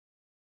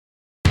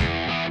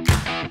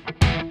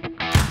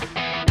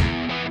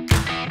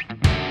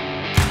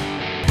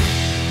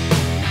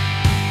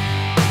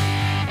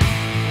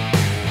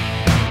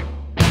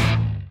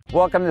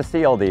Welcome to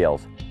Steel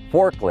Deals.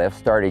 Forklifts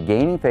started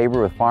gaining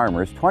favor with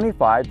farmers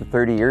 25 to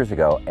 30 years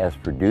ago as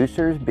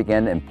producers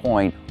began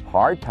employing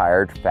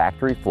hard-tired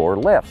factory floor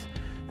lifts.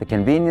 The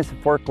convenience of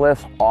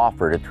forklifts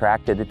offered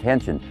attracted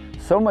attention,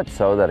 so much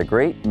so that a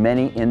great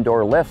many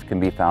indoor lifts can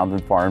be found in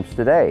farms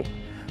today.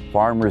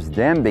 Farmers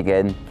then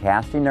began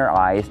casting their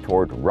eyes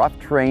toward rough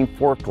terrain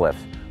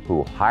forklifts,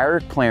 who higher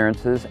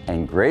clearances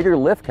and greater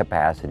lift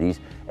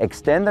capacities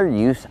extend their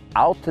use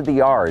out to the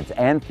yards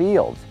and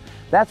fields.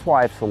 That's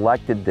why I've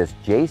selected this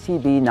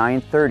JCB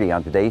 930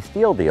 on today's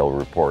Steel Deal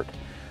report.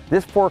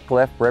 This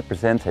forklift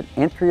represents an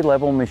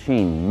entry-level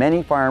machine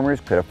many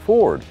farmers could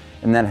afford,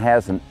 and that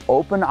has an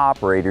open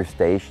operator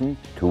station,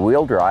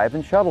 two-wheel drive,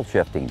 and shuttle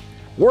shifting.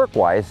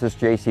 Work-wise, this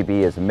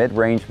JCB is a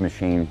mid-range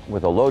machine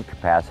with a load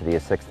capacity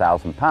of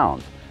 6,000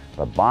 pounds,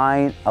 but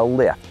buying a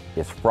lift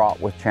is fraught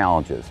with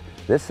challenges.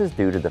 This is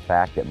due to the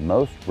fact that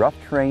most rough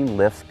terrain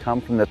lifts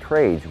come from the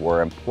trades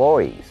where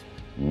employees,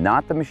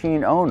 not the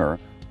machine owner,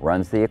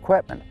 runs the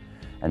equipment.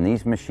 And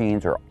these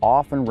machines are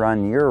often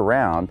run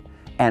year-round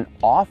and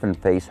often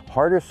face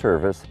harder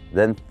service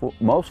than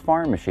most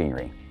farm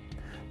machinery.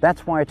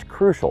 That's why it's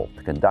crucial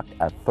to conduct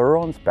a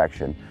thorough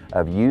inspection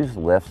of used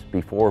lifts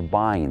before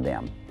buying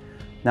them.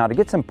 Now, to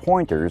get some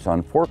pointers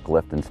on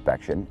forklift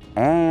inspection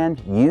and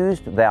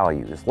used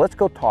values, let's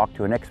go talk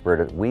to an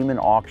expert at Wieman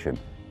Auction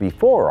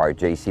before our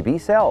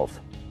JCB sells.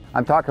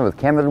 I'm talking with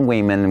Kevin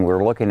Wieman, and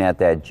we're looking at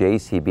that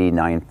JCB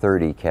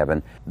 930,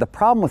 Kevin. The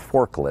problem with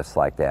forklifts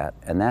like that,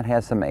 and that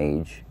has some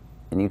age,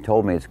 and you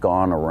told me it's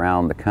gone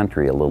around the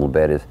country a little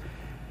bit, is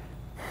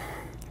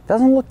it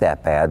doesn't look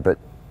that bad, but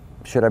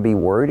should I be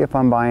worried if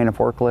I'm buying a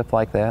forklift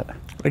like that?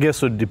 I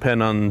guess it would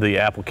depend on the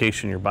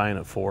application you're buying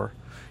it for.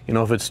 You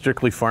know, if it's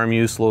strictly farm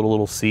use, load a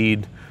little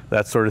seed,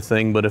 that sort of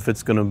thing, but if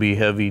it's going to be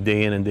heavy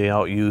day in and day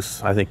out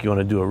use, I think you want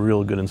to do a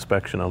real good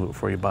inspection of it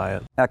before you buy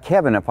it. Now,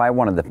 Kevin, if I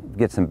wanted to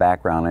get some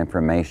background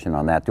information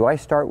on that, do I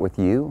start with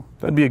you?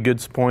 That'd be a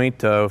good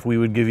point. If we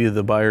would give you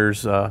the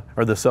buyer's or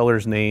the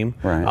seller's name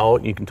out,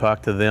 and you can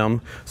talk to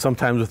them.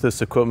 Sometimes with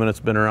this equipment,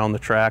 it's been around the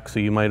track, so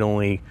you might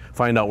only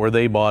find out where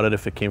they bought it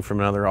if it came from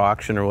another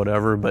auction or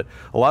whatever, but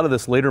a lot of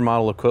this later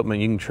model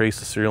equipment, you can trace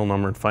the serial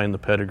number and find the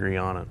pedigree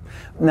on it.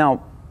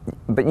 Now,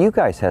 but you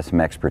guys have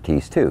some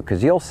expertise too,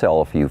 because you'll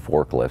sell a few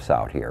forklifts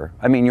out here.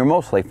 I mean, you're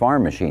mostly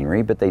farm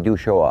machinery, but they do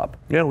show up.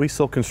 Yeah, we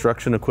sell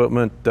construction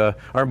equipment.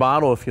 Our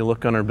motto, if you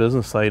look on our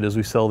business site, is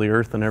we sell the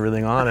earth and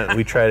everything on it, and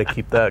we try to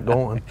keep that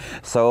going.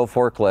 So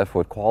forklift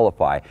would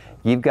qualify.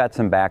 You've got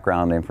some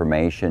background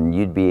information.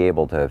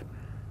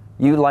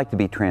 You'd like to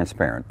be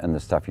transparent in the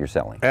stuff you're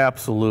selling.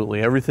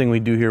 Absolutely. Everything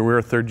we do here, we're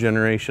a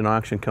third-generation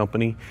auction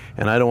company,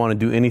 and I don't want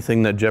to do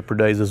anything that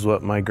jeopardizes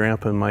what my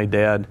grandpa and my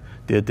dad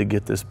did to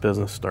get this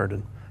business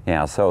started.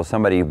 Yeah, so if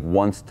somebody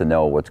wants to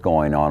know what's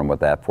going on with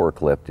that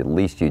forklift, at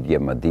least you'd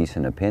give them a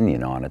decent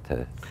opinion on it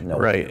to know.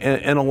 Right,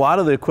 and a lot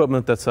of the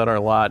equipment that's at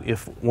our lot,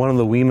 if one of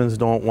the Wiemans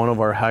don't, one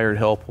of our hired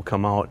help will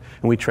come out,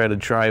 and we try to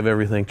drive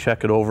everything,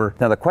 check it over.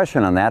 Now the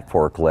question on that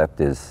forklift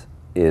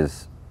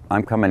is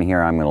I'm coming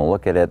here, I'm going to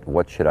look at it,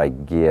 what should I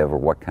give or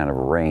what kind of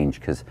a range?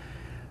 Because,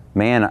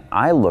 man,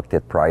 I looked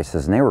at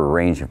prices and they were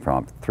ranging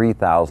from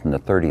 $3,000 to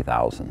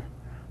 $30,000.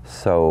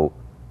 So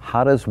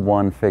how does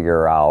one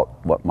figure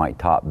out what my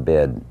top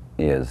bid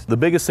is? The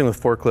biggest thing with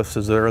forklifts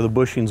is are the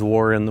bushings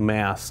wore in the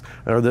mass?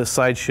 Are the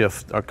side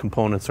shift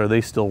components, are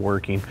they still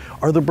working?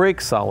 Are the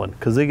brakes solid?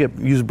 Because they get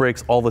used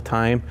brakes all the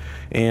time.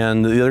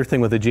 And the other thing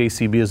with the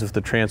JCB is if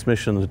the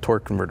transmission and the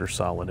torque converter is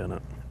solid in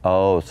it.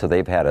 Oh, so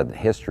they've had a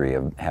history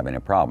of having a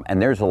problem.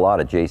 And there's a lot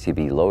of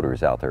JCB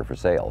loaders out there for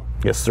sale.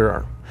 Yes, there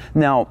are.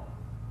 Now,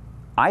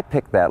 I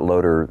picked that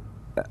loader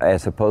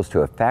as opposed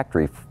to a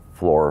factory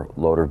floor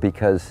loader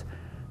because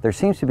there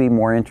seems to be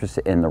more interest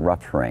in the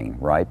rough terrain,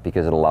 right?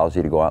 Because it allows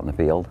you to go out in the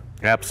field.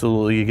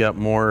 Absolutely, you got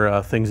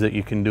more things that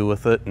you can do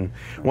with it. And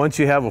once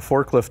you have a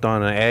forklift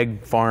on an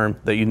ag farm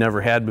that you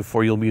never had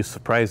before, you'll be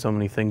surprised how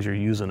many things you're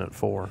using it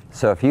for.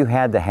 So if you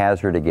had to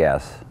hazard a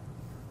guess,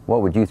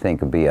 what would you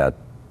think would be a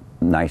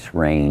nice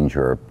range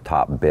or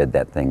top bid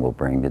that thing will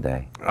bring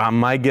today?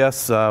 My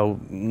guess,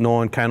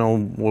 knowing kind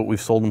of what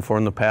we've sold them for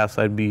in the past,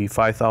 I'd be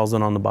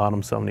 $5,000 on the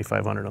bottom,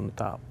 $7,500 on the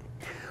top.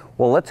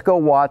 Well, let's go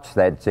watch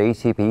that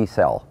JCB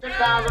sell.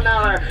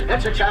 $6,000.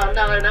 That's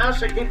 $1,000 now.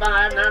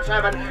 65. Now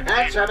 7.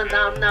 That's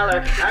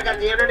 $7,000. I got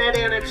the internet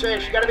in at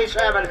 6. You got to be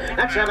 7.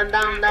 That's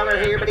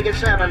 $7,000 here, but he gets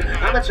 7.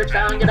 I'm at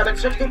 6,000. Get up at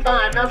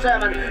 65. Now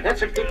 7. That's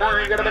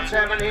 65. Get up at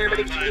 7 here, but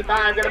he gets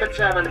 65. Get up at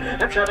 7.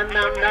 That's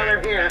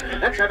 $7,000 here.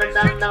 That's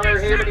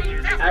 $7,000 here, but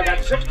I got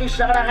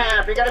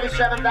 67.5. You got to be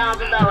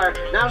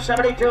 $7,000. Now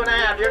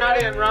 72.5. You're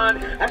not in, Ron.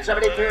 That's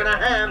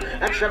 72.5.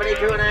 That's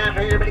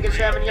 72.5 here, but he gets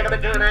 7. Get up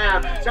at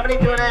 2.5.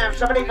 72.5.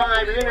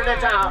 75, your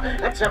internet's out.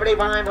 That's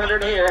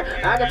 7,500 here.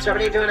 I got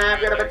 72.5,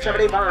 get up at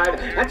 75.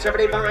 That's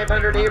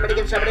 7,500 here, but he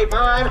gets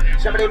 75.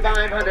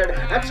 7,500.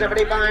 That's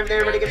 75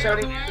 there, but he gets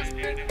 70.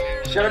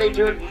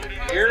 72,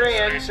 you're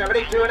in,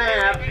 72 and a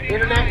half.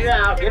 Internet, you're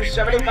out. Give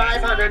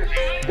 7,500.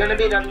 Gonna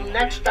be the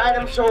next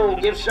item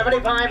sold. Give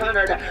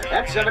 7,500.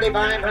 That's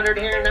 7,500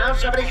 here. Now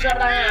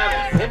 77 and a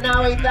half. And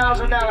now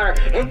 $8,000.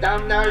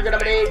 $8,000 gonna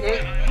be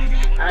 8.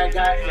 I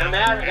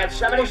got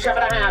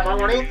 77 and a half. I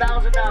want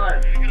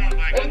 $8,000.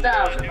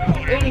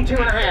 8,000. 82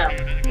 and a half.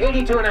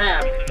 82 and a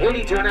half.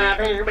 82 and a half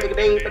here. But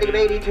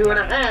 82 and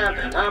a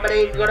half. But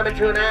 8 gonna be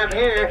 2 and a half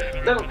here.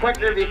 A little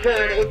quicker if you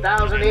could.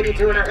 8,000.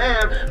 82 and a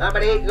half.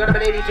 But 8 gonna be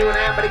 82 and a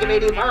half. But give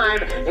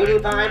 85.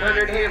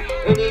 8,500 here.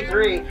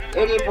 83.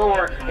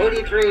 84.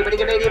 83. But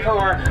give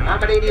 84.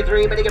 But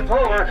 83. But give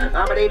 4.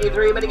 But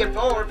 83. But give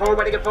 4. 4.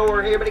 But give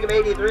 4 here. But give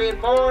 83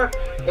 and 4.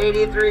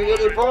 83.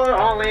 84.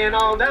 All in.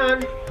 All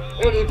done.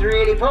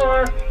 83.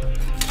 84.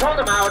 Sold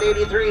them out.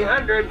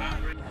 8,300.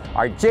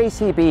 Our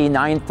JCB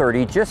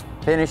 930 just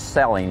finished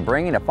selling,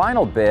 bringing a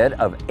final bid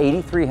of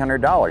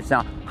 $8,300.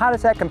 Now, how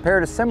does that compare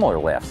to similar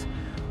lifts?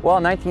 Well,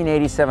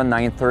 1987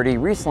 930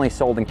 recently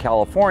sold in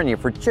California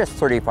for just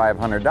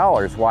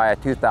 $3,500, while a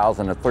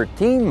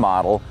 2013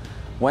 model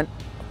went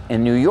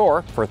in New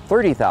York for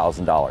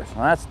 $30,000.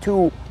 Now, that's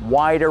too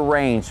wide a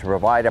range to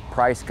provide a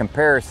price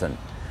comparison.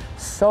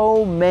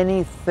 So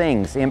many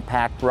things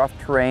impact rough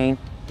terrain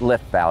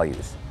lift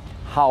values.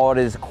 How it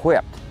is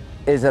equipped.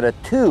 Is it a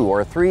 2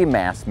 or 3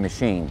 mast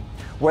machine?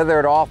 Whether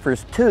it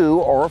offers 2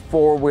 or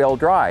 4-wheel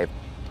drive.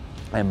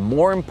 And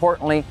more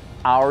importantly,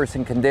 hours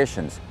and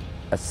conditions,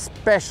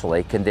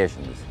 especially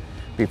conditions.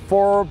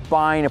 Before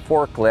buying a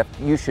forklift,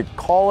 you should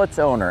call its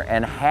owner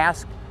and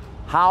ask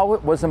how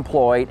it was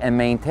employed and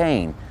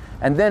maintained,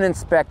 and then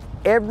inspect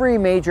every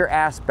major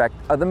aspect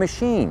of the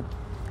machine.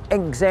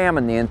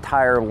 Examine the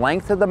entire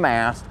length of the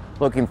mast,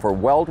 looking for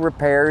weld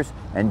repairs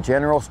and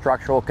general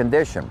structural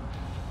condition.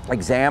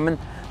 Examine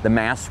the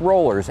mast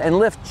rollers and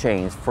lift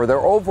chains for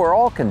their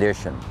overall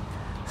condition.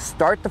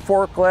 Start the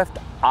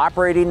forklift,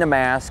 operating the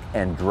mast,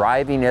 and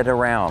driving it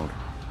around.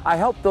 I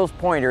hope those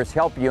pointers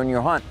help you in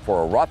your hunt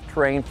for a rough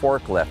terrain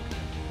forklift.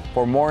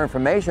 For more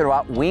information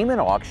about Wieman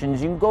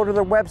Auctions, you can go to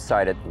their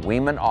website at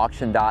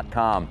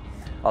wiemanauction.com.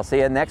 I'll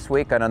see you next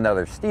week on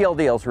another Steel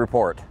Deals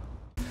Report.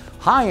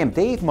 Hi, I'm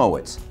Dave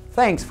Mowitz.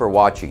 Thanks for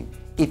watching.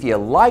 If you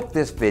like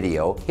this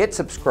video, hit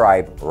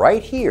subscribe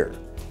right here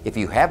if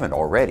you haven't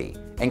already,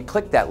 and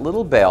click that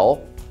little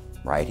bell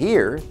right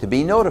here to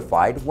be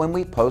notified when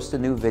we post a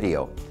new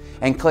video.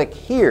 And click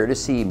here to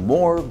see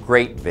more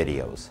great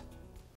videos.